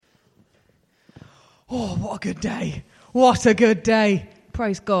Oh, what a good day. What a good day.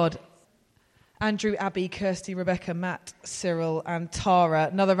 Praise God. Andrew, Abby, Kirsty, Rebecca, Matt, Cyril and Tara.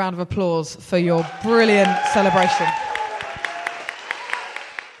 Another round of applause for your brilliant celebration.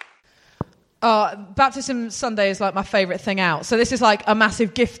 Baptism Sunday is like my favourite thing out. So this is like a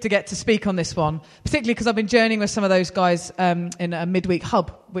massive gift to get to speak on this one, particularly because I've been journeying with some of those guys in a midweek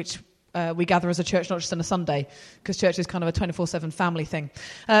hub, which we gather as a church, not just on a Sunday, because church is kind of a 24/7 family thing.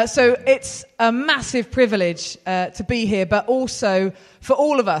 So it's a massive privilege to be here, but also for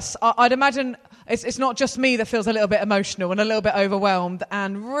all of us. I'd imagine it's not just me that feels a little bit emotional and a little bit overwhelmed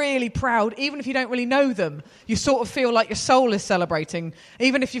and really proud. Even if you don't really know them, you sort of feel like your soul is celebrating.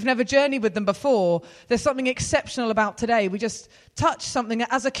 Even if you've never journeyed with them before, there's something exceptional about today. We just touch something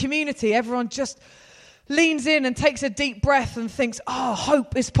as a community. Everyone just leans in and takes a deep breath and thinks, oh,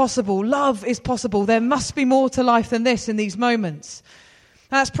 hope is possible, love is possible. There must be more to life than this in these moments.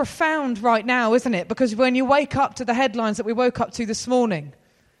 That's profound right now, isn't it? Because when you wake up to the headlines that we woke up to this morning,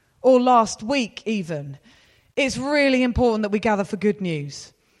 or last week even, it's really important that we gather for good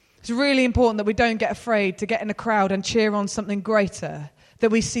news. It's really important that we don't get afraid to get in a crowd and cheer on something greater,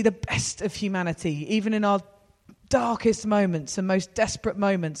 that we see the best of humanity, even in our darkest moments and most desperate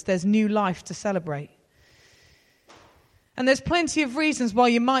moments, there's new life to celebrate. And there's plenty of reasons why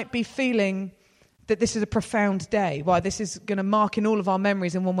you might be feeling that this is a profound day, why this is going to mark in all of our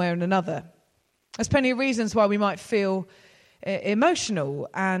memories in one way or another. There's plenty of reasons why we might feel emotional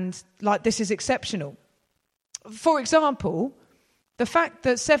and like this is exceptional. For example, the fact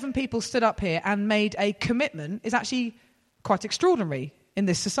that 7 people stood up here and made a commitment is actually quite extraordinary in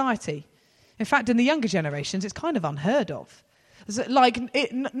this society. In fact, in the younger generations, it's kind of unheard of.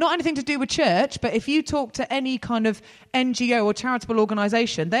 Not anything to do with church, but if you talk to any kind of NGO or charitable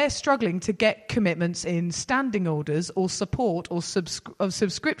organisation, they're struggling to get commitments in standing orders or support or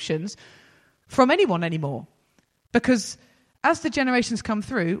subscriptions from anyone anymore. Because as the generations come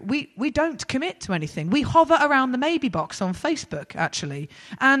through, we don't commit to anything. We hover around the maybe box on Facebook, actually.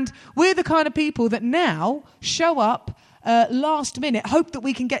 And we're the kind of people that now show up last minute, hope that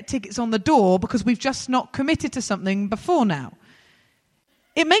we can get tickets on the door because we've just not committed to something before now.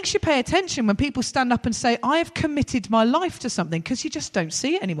 It makes you pay attention when people stand up and say, I have committed my life to something, because you just don't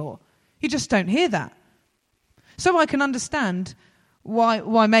see it anymore. You just don't hear that. So I can understand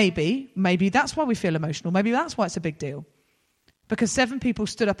why maybe that's why we feel emotional. Maybe that's why it's a big deal. Because 7 people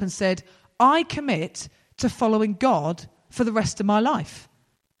stood up and said, I commit to following God for the rest of my life.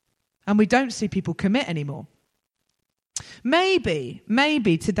 And we don't see people commit anymore. Maybe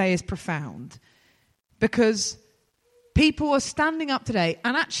today is profound because people are standing up today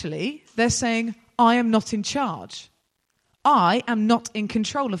and actually they're saying, I am not in charge. I am not in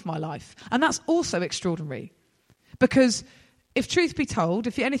control of my life. And that's also extraordinary because if truth be told,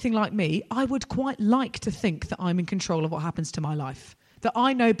 if you're anything like me, I would quite like to think that I'm in control of what happens to my life, that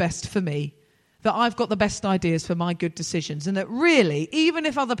I know best for me, that I've got the best ideas for my good decisions, and that really, even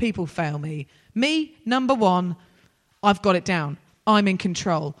if other people fail me, number one, I've got it down. I'm in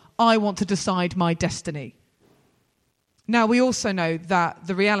control. I want to decide my destiny. Now, we also know that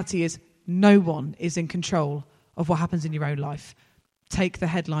the reality is no one is in control of what happens in your own life. Take the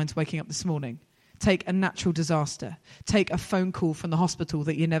headlines waking up this morning. Take a natural disaster. Take a phone call from the hospital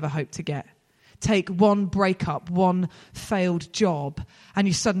that you never hoped to get. Take one breakup, one failed job, and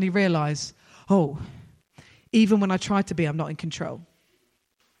you suddenly realise, oh, even when I try to be, I'm not in control.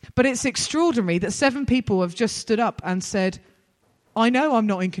 But it's extraordinary that 7 people have just stood up and said, I know I'm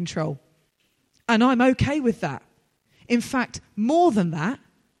not in control, and I'm okay with that. In fact, more than that,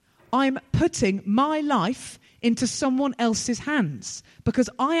 I'm putting my life into someone else's hands because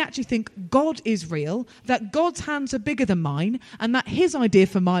I actually think God is real, that God's hands are bigger than mine, and that his idea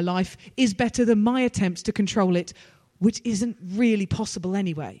for my life is better than my attempts to control it, which isn't really possible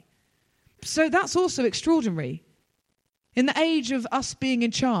anyway. So that's also extraordinary. In the age of us being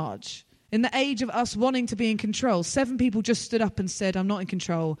in charge, in the age of us wanting to be in control, 7 people just stood up and said, I'm not in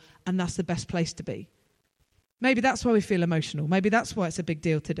control, and that's the best place to be. Maybe that's why we feel emotional. Maybe that's why it's a big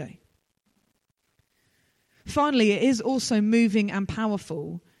deal today. Finally, it is also moving and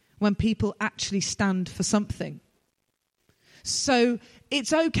powerful when people actually stand for something. So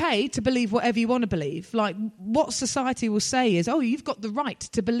it's okay to believe whatever you want to believe. Like what society will say is, oh, you've got the right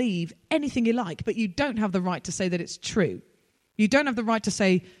to believe anything you like, but you don't have the right to say that it's true. You don't have the right to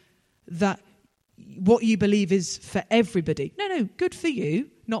say that what you believe is for everybody. No, good for you,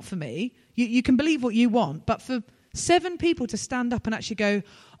 not for me. You can believe what you want, but for 7 people to stand up and actually go,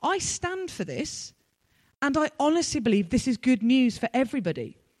 I stand for this, and I honestly believe this is good news for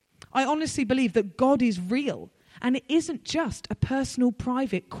everybody. I honestly believe that God is real, And it isn't just a personal,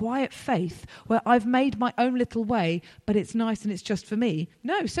 private, quiet faith where I've made my own little way, but it's nice and it's just for me.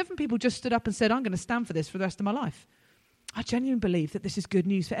 No, 7 people just stood up and said, I'm going to stand for this for the rest of my life. I genuinely believe that this is good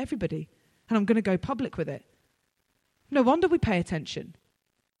news for everybody, and I'm going to go public with it. No wonder we pay attention.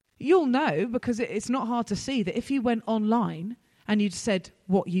 You'll know, because it's not hard to see, that if you went online and you'd said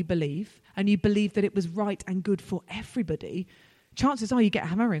what you believe, and you believed that it was right and good for everybody, chances are you get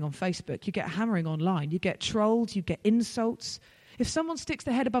hammering on Facebook, you get hammering online, you get trolled, you get insults. If someone sticks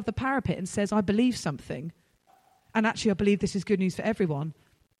their head above the parapet and says, I believe something, and actually I believe this is good news for everyone,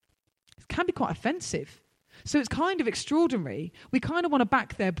 it can be quite offensive. So it's kind of extraordinary. We kind of want to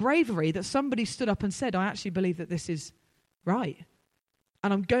back their bravery that somebody stood up and said, I actually believe that this is right.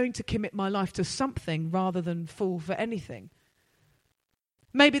 And I'm going to commit my life to something rather than fall for anything.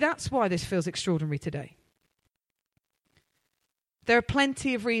 Maybe that's why this feels extraordinary today. There are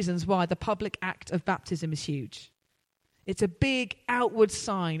plenty of reasons why the public act of baptism is huge. It's a big outward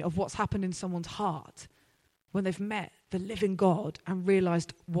sign of what's happened in someone's heart when they've met the living God and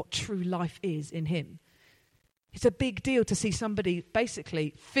realized what true life is in him. It's a big deal to see somebody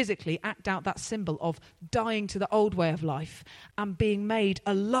basically, physically act out that symbol of dying to the old way of life and being made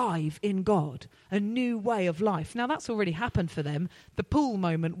alive in God, a new way of life. Now, that's already happened for them. The pool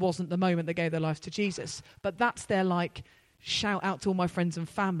moment wasn't the moment they gave their life to Jesus, but that's their shout out to all my friends and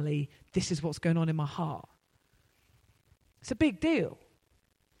family, this is what's going on in my heart. It's a big deal.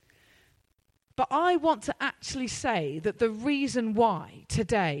 But I want to actually say that the reason why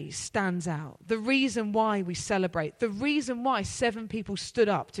today stands out, the reason why we celebrate, the reason why 7 people stood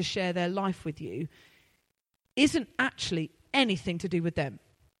up to share their life with you isn't actually anything to do with them.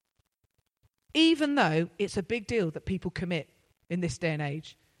 Even though it's a big deal that people commit in this day and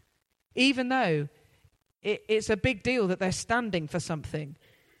age. Even though it's a big deal that they're standing for something.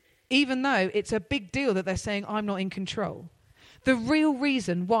 Even though it's a big deal that they're saying, I'm not in control. The real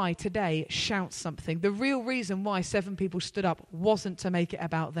reason why today shouts something, the real reason why 7 people stood up wasn't to make it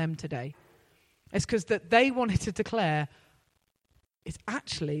about them today. It's because that they wanted to declare it's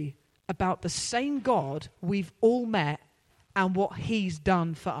actually about the same God we've all met and what he's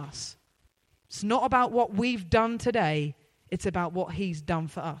done for us. It's not about what we've done today, it's about what he's done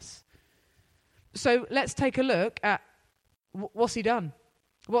for us. So let's take a look at what's he done?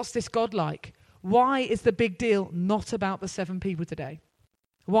 What's this God like? Why is the big deal not about the 7 people today?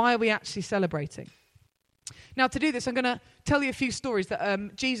 Why are we actually celebrating? Now, to do this, I'm going to tell you a few stories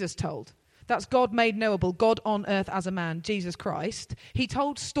that Jesus told. That's God made knowable, God on earth as a man, Jesus Christ. He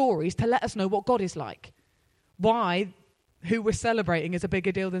told stories to let us know what God is like. Why who we're celebrating is a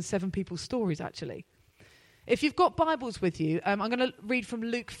bigger deal than 7 people's stories, actually. If you've got Bibles with you, I'm going to read from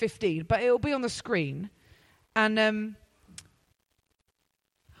Luke 15, but it'll be on the screen. And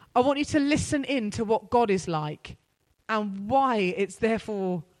I want you to listen in to what God is like and why it's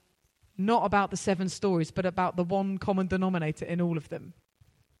therefore not about the 7 stories, but about the one common denominator in all of them.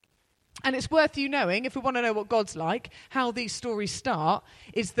 And it's worth you knowing, if we want to know what God's like, how these stories start,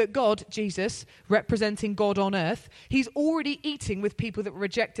 is that God, Jesus, representing God on earth, he's already eating with people that were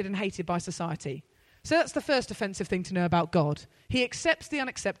rejected and hated by society. So that's the first offensive thing to know about God. He accepts the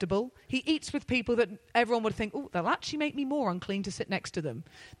unacceptable. He eats with people that everyone would think, oh, they'll actually make me more unclean to sit next to them.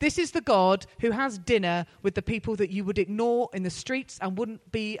 This is the God who has dinner with the people that you would ignore in the streets and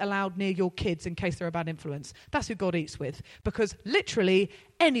wouldn't be allowed near your kids in case they're a bad influence. That's who God eats with, because literally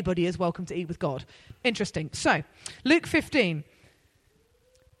anybody is welcome to eat with God. Interesting. So, Luke 15.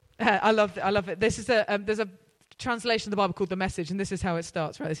 I love it. This is there's a translation of the Bible called The Message, and this is how it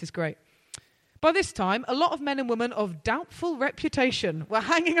starts. Right, this is great. By this time, a lot of men and women of doubtful reputation were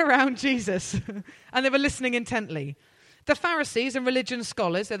hanging around Jesus, and they were listening intently. The Pharisees and religion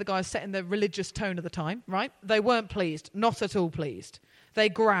scholars, they're the guys setting the religious tone of the time, right? They weren't pleased, not at all pleased. They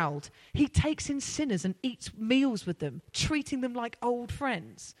growled. He takes in sinners and eats meals with them, treating them like old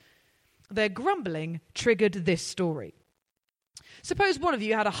friends. Their grumbling triggered this story. Suppose one of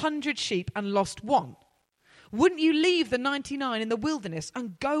you had 100 sheep and lost one. Wouldn't you leave the 99 in the wilderness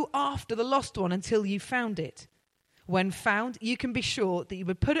and go after the lost one until you found it? When found, you can be sure that you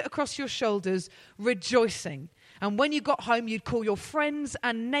would put it across your shoulders, rejoicing. And when you got home, you'd call your friends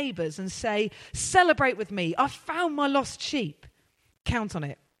and neighbors and say, celebrate with me, I found my lost sheep. Count on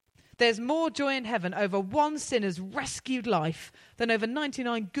it. There's more joy in heaven over one sinner's rescued life than over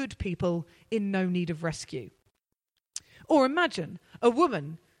 99 good people in no need of rescue. Or imagine a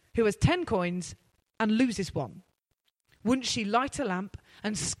woman who has 10 coins and loses one. Wouldn't she light a lamp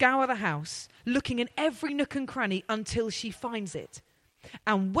and scour the house, looking in every nook and cranny until she finds it?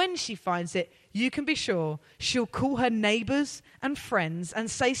 And when she finds it, you can be sure she'll call her neighbours and friends and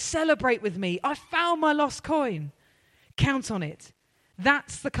say, celebrate with me. I found my lost coin. Count on it.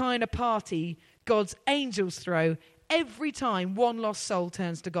 That's the kind of party God's angels throw every time one lost soul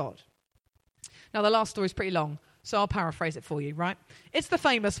turns to God. Now, the last story is pretty long, so I'll paraphrase it for you, right? It's the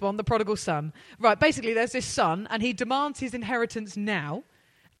famous one, the prodigal son. Right, basically, there's this son, and he demands his inheritance now.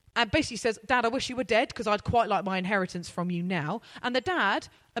 And basically says, Dad, I wish you were dead because I'd quite like my inheritance from you now. And the dad,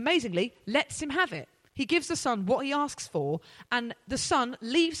 amazingly, lets him have it. He gives the son what he asks for, and the son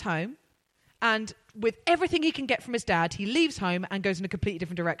leaves home, and with everything he can get from his dad, he leaves home and goes in a completely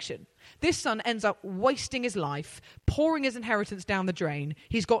different direction. This son ends up wasting his life, pouring his inheritance down the drain.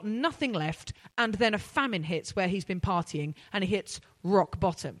 He's got nothing left, and then a famine hits where he's been partying, and he hits rock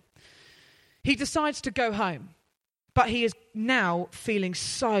bottom. He decides to go home. But he is now feeling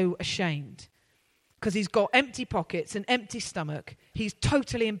so ashamed because he's got empty pockets and empty stomach. He's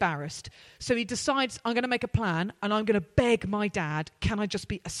totally embarrassed. So he decides, I'm going to make a plan and I'm going to beg my dad, can I just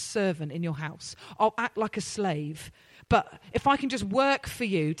be a servant in your house? I'll act like a slave. But if I can just work for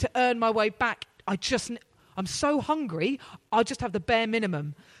you to earn my way back, I'm so hungry, I'll just have the bare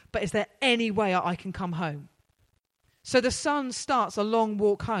minimum. But is there any way I can come home? So the son starts a long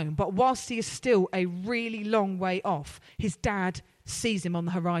walk home, but whilst he is still a really long way off, his dad sees him on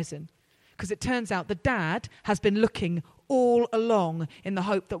the horizon. Because it turns out the dad has been looking all along in the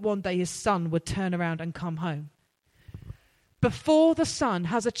hope that one day his son would turn around and come home. Before the son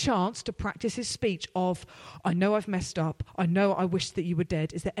has a chance to practice his speech of, I know I've messed up, I know I wish that you were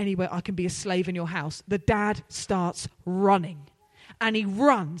dead, is there any way I can be a slave in your house? The dad starts running. And he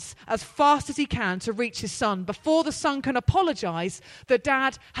runs as fast as he can to reach his son. Before the son can apologize, the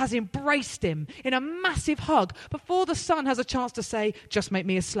dad has embraced him in a massive hug. Before the son has a chance to say, just make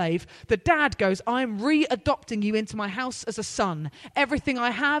me a slave, the dad goes, I'm re-adopting you into my house as a son. Everything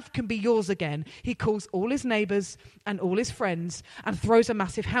I have can be yours again. He calls all his neighbors and all his friends and throws a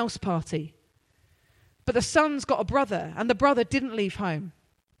massive house party. But the son's got a brother, and the brother didn't leave home.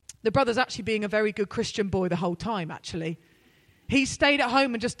 The brother's actually being a very good Christian boy the whole time, actually. He stayed at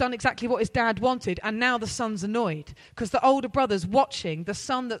home and just done exactly what his dad wanted, and now the son's annoyed because the older brother's watching the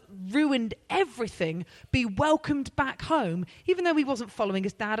son that ruined everything be welcomed back home, even though he wasn't following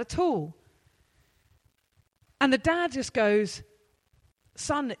his dad at all. And the dad just goes,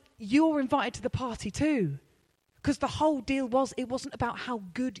 son, you're invited to the party too. Because the whole deal was, it wasn't about how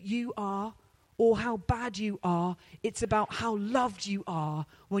good you are or how bad you are. It's about how loved you are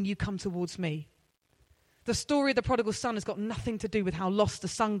when you come towards me. The story of the prodigal son has got nothing to do with how lost the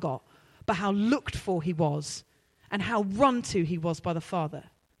son got, but how looked for he was and how run to he was by the Father.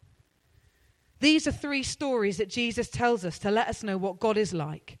 These are 3 stories that Jesus tells us to let us know what God is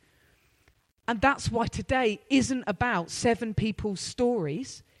like. And that's why today isn't about 7 people's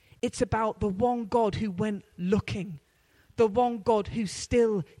stories. It's about the one God who went looking, the one God who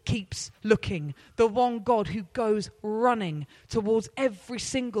still keeps looking, the one God who goes running towards every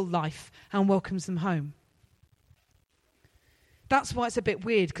single life and welcomes them home. That's why it's a bit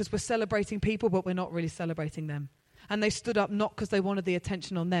weird, because we're celebrating people, but we're not really celebrating them. And they stood up not because they wanted the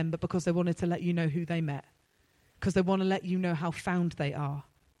attention on them, but because they wanted to let you know who they met. Because they want to let you know how found they are.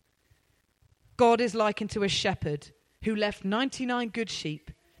 God is likened to a shepherd who left 99 good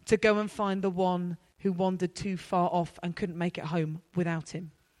sheep to go and find the one who wandered too far off and couldn't make it home without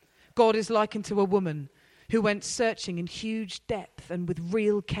him. God is likened to a woman who went searching in huge depth and with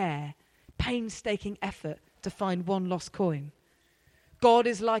real care, painstaking effort to find one lost coin. God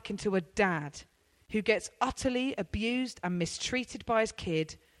is likened to a dad who gets utterly abused and mistreated by his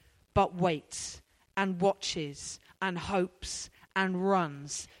kid, but waits and watches and hopes and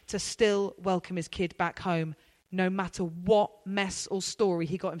runs to still welcome his kid back home, no matter what mess or story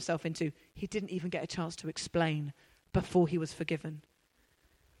he got himself into. He didn't even get a chance to explain before he was forgiven.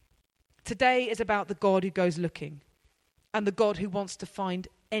 Today is about the God who goes looking, and the God who wants to find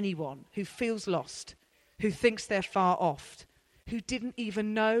anyone who feels lost, who thinks they're far off, who didn't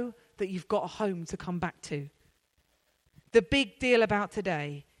even know that you've got a home to come back to. The big deal about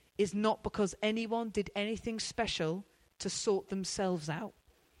today is not because anyone did anything special to sort themselves out.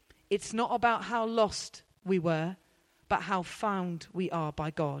 It's not about how lost we were, but how found we are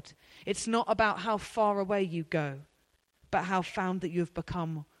by God. It's not about how far away you go, but how found that you have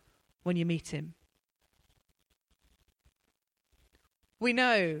become when you meet him. We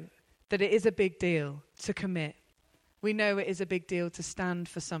know that it is a big deal to commit. We know it is a big deal to stand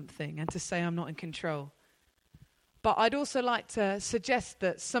for something and to say, I'm not in control. But I'd also like to suggest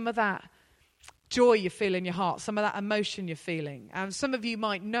that some of that joy you feel in your heart, some of that emotion you're feeling, and some of you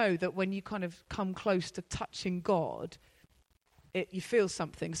might know that when you kind of come close to touching God, you feel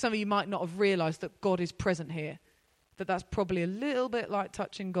something. Some of you might not have realised that God is present here, that that's probably a little bit like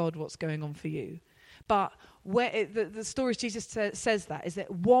touching God, what's going on for you. But where the stories Jesus says that is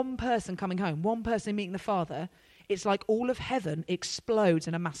that one person coming home, one person meeting the Father, it's like all of heaven explodes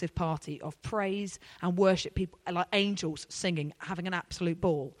in a massive party of praise and worship, people like angels singing, having an absolute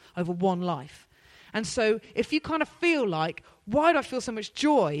ball over one life. And so if you kind of feel like, why do I feel so much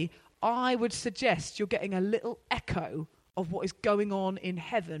joy? I would suggest you're getting a little echo of what is going on in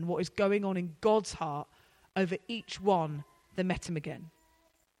heaven, what is going on in God's heart over each one that met him again.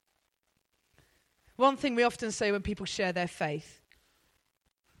 One thing we often say when people share their faith,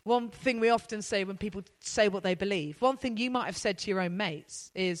 one thing we often say when people say what they believe, one thing you might have said to your own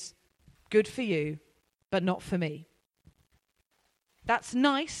mates is, good for you, but not for me. That's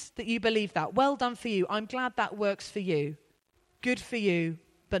nice that you believe that. Well done for you. I'm glad that works for you. Good for you,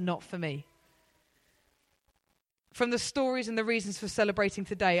 but not for me. From the stories and the reasons for celebrating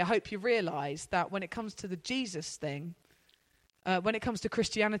today, I hope you realise that when it comes to the Jesus thing, when it comes to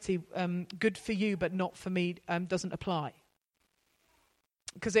Christianity, good for you but not for me doesn't apply.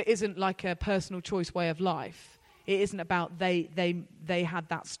 Because it isn't like a personal choice way of life. It isn't about they had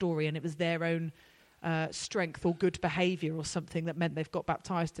that story and it was their own strength or good behaviour or something that meant they've got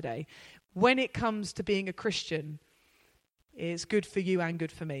baptised today. When it comes to being a Christian, it's good for you and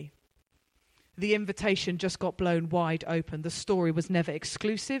good for me. The invitation just got blown wide open. The story was never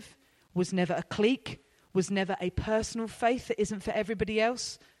exclusive, was never a clique, was never a personal faith that isn't for everybody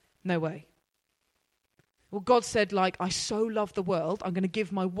else. No way. Well, God said, I so love the world, I'm going to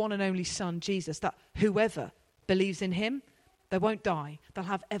give my one and only son, Jesus, that whoever believes in him, they won't die. They'll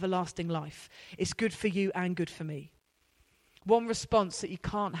have everlasting life. It's good for you and good for me. One response that you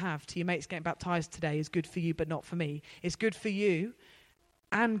can't have to your mates getting baptised today is good for you, but not for me. It's good for you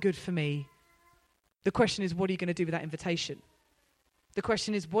and good for me. The question is, what are you going to do with that invitation? The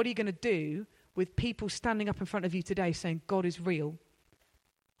question is, what are you going to do with people standing up in front of you today saying, God is real.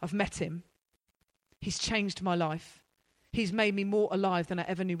 I've met him. He's changed my life. He's made me more alive than I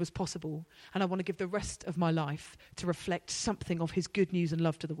ever knew was possible. And I want to give the rest of my life to reflect something of his good news and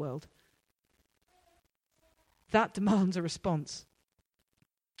love to the world. That demands a response.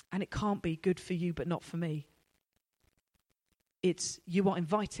 And it can't be good for you, but not for me. It's you are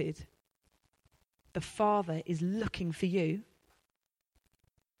invited. The Father is looking for you.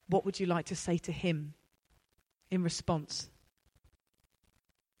 What would you like to say to him in response?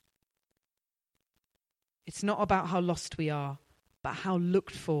 It's not about how lost we are, but how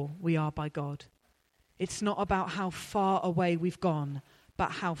looked for we are by God. It's not about how far away we've gone,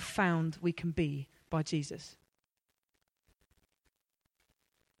 but how found we can be by Jesus.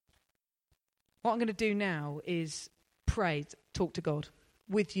 What I'm going to do now is pray, talk to God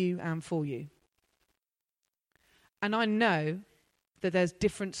with you and for you. And I know that there's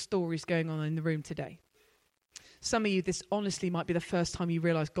different stories going on in the room today. Some of you, this honestly might be the first time you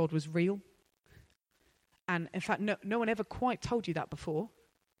realise God was real. And in fact, no one ever quite told you that before.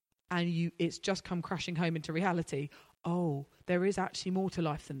 And it's just come crashing home into reality. Oh, there is actually more to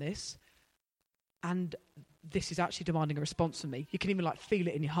life than this. And this is actually demanding a response from me. You can even feel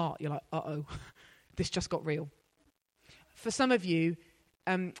it in your heart. You're like, uh-oh, this just got real. For some of you,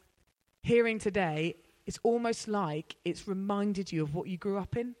 hearing today, it's almost like it's reminded you of what you grew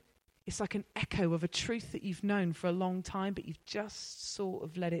up in. It's like an echo of a truth that you've known for a long time, but you've just sort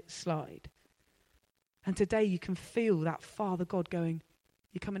of let it slide. And today you can feel that Father God going,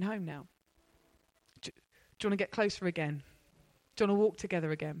 you're coming home now. Do you want to get closer again? Do you want to walk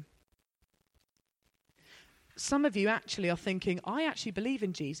together again? Some of you actually are thinking, I actually believe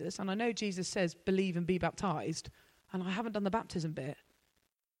in Jesus, and I know Jesus says believe and be baptised, and I haven't done the baptism bit.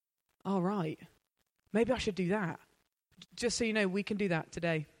 All right. Maybe I should do that. Just so you know, we can do that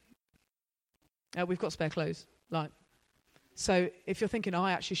today. We've got spare clothes. So if you're thinking,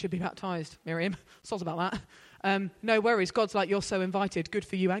 I actually should be baptised, Miriam, soz about that. No worries. God's like, you're so invited. Good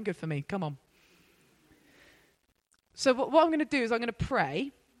for you and good for me. Come on. So what I'm going to do is I'm going to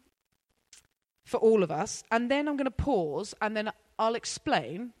pray for all of us, and then I'm going to pause, and then I'll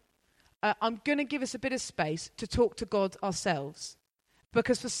explain. I'm going to give us a bit of space to talk to God ourselves.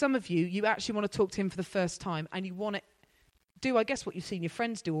 Because for some of you, you actually want to talk to him for the first time, and you want to do, I guess, what you've seen your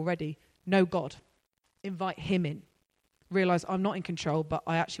friends do already. Know God. Invite him in. Realise I'm not in control, but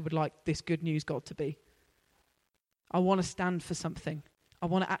I actually would like this good news God to be. I want to stand for something. I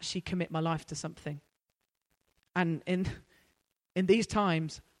want to actually commit my life to something. And in these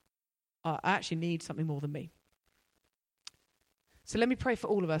times, I actually need something more than me. So let me pray for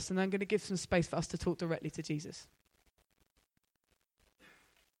all of us, and then I'm going to give some space for us to talk directly to Jesus.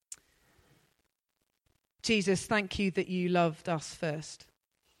 Jesus, thank you that you loved us first.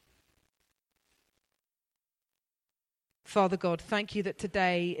 Father God, thank you that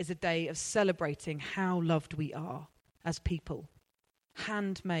today is a day of celebrating how loved we are as people,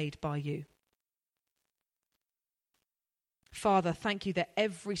 handmade by you. Father, thank you that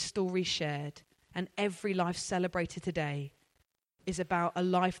every story shared and every life celebrated today is about a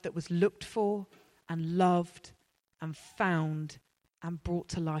life that was looked for and loved and found and brought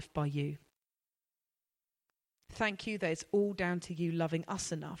to life by you. Thank you that it's all down to you loving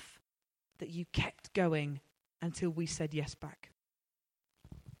us enough that you kept going until we said yes back.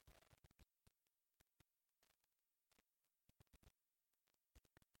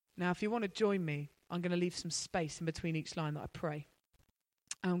 Now, if you want to join me, I'm going to leave some space in between each line that I pray.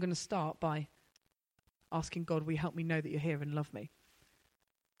 And I'm going to start by asking God, will you help me know that you're here and love me?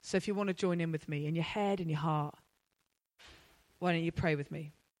 So if you want to join in with me, in your head and your heart, why don't you pray with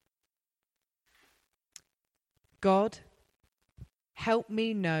me? God, help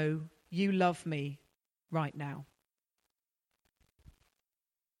me know you love me right now.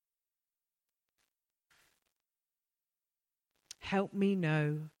 Help me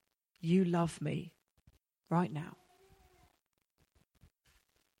know you love me right now.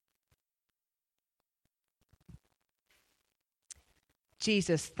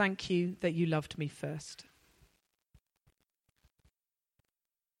 Jesus, thank you that you loved me first.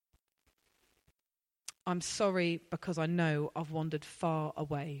 I'm sorry because I know I've wandered far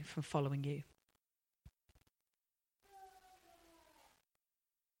away from following you.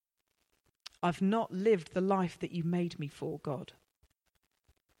 I've not lived the life that you made me for, God.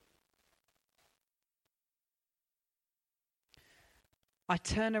 I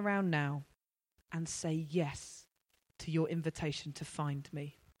turn around now and say yes to your invitation to find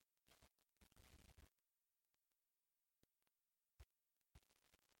me.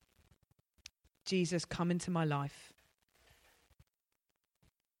 Jesus, come into my life.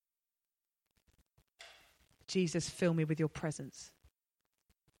 Jesus, fill me with your presence.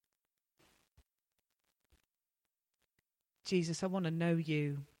 Jesus, I want to know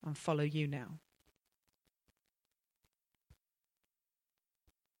you and follow you now.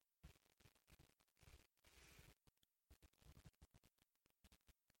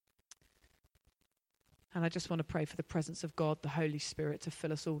 And I just want to pray for the presence of God, the Holy Spirit, to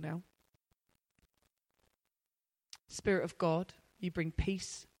fill us all now. Spirit of God, you bring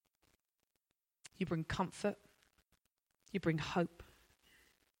peace. You bring comfort. You bring hope.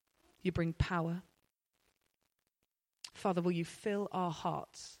 You bring power. Father, will you fill our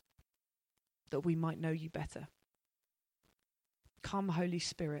hearts that we might know you better? Come, Holy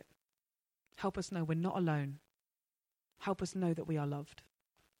Spirit. Help us know we're not alone. Help us know that we are loved.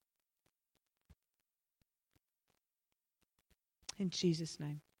 In Jesus'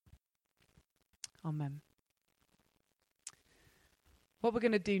 name. Amen. What we're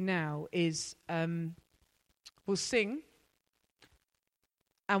going to do now is we'll sing.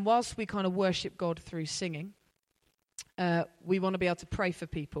 And whilst we kind of worship God through singing, we want to be able to pray for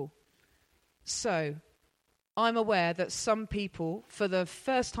people. So I'm aware that some people, for the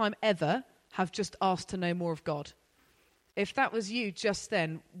first time ever, have just asked to know more of God. If that was you just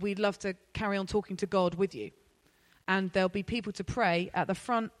then, we'd love to carry on talking to God with you. And there'll be people to pray at the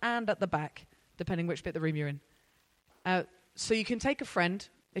front and at the back, depending which bit of the room you're in. So you can take a friend,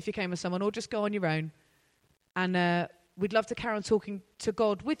 if you came with someone, or just go on your own. And we'd love to carry on talking to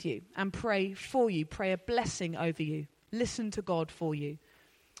God with you and pray for you, pray a blessing over you, listen to God for you.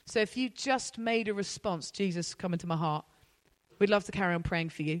 So if you just made a response, Jesus, come into my heart, we'd love to carry on praying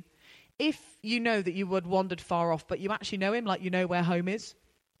for you. If you know that you had wandered far off, but you actually know him, like you know where home is,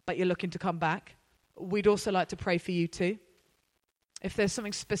 but you're looking to come back, we'd also like to pray for you too. If there's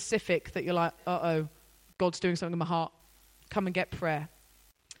something specific that you're like, God's doing something in my heart, come and get prayer.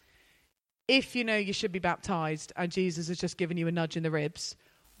 If you know you should be baptized and Jesus has just given you a nudge in the ribs,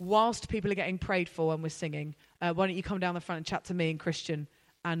 whilst people are getting prayed for when we're singing, why don't you come down the front and chat to me and Christian,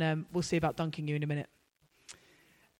 and we'll see about dunking you in a minute.